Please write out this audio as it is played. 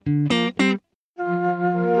Hello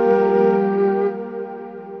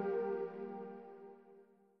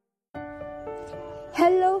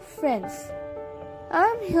friends,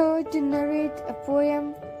 I'm here to narrate a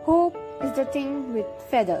poem, Hope is the Thing with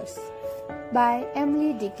Feathers, by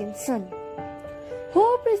Emily Dickinson.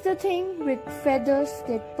 Hope is the thing with feathers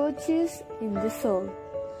that perches in the soul,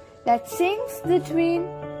 that sings the tune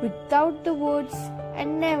without the words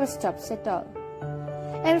and never stops at all.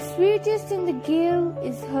 And sweetest in the gale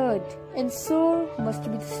is heard, and sore must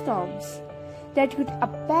be the storms that could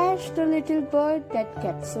abash the little bird that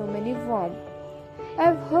kept so many warm.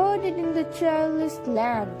 I've heard it in the childless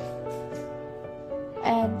land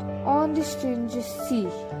and on the strangest sea,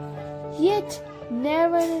 yet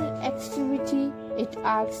never in extremity it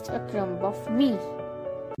asked a crumb of me.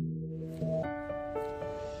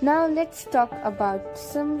 Now let's talk about the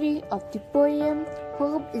summary of the poem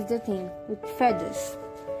Hope is the Thing with Feathers.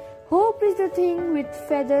 Hope is the Thing with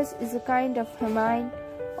Feathers is a kind of hymn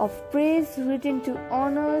of praise written to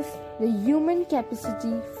honor the human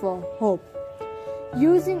capacity for hope.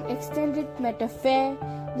 Using extended metaphor,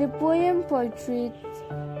 the poem portrays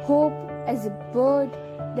hope as a bird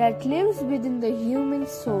that lives within the human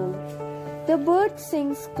soul. The bird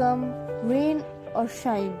sings come rain or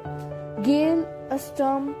shine, gale or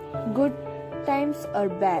storm, good times or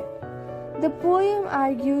bad. The poem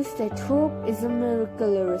argues that hope is a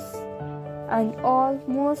miraculous and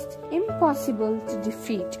almost impossible to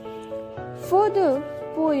defeat. For the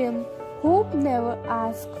poem, hope never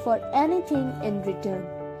asks for anything in return.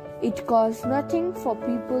 It costs nothing for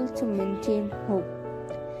people to maintain hope.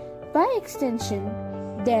 By extension,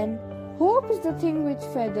 then, Hope is the Thing with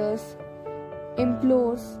Feathers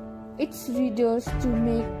implores its readers to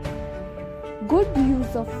make good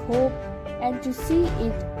use of hope and to see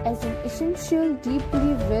it as an essential,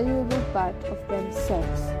 deeply valuable part of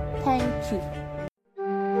themselves. Thank you.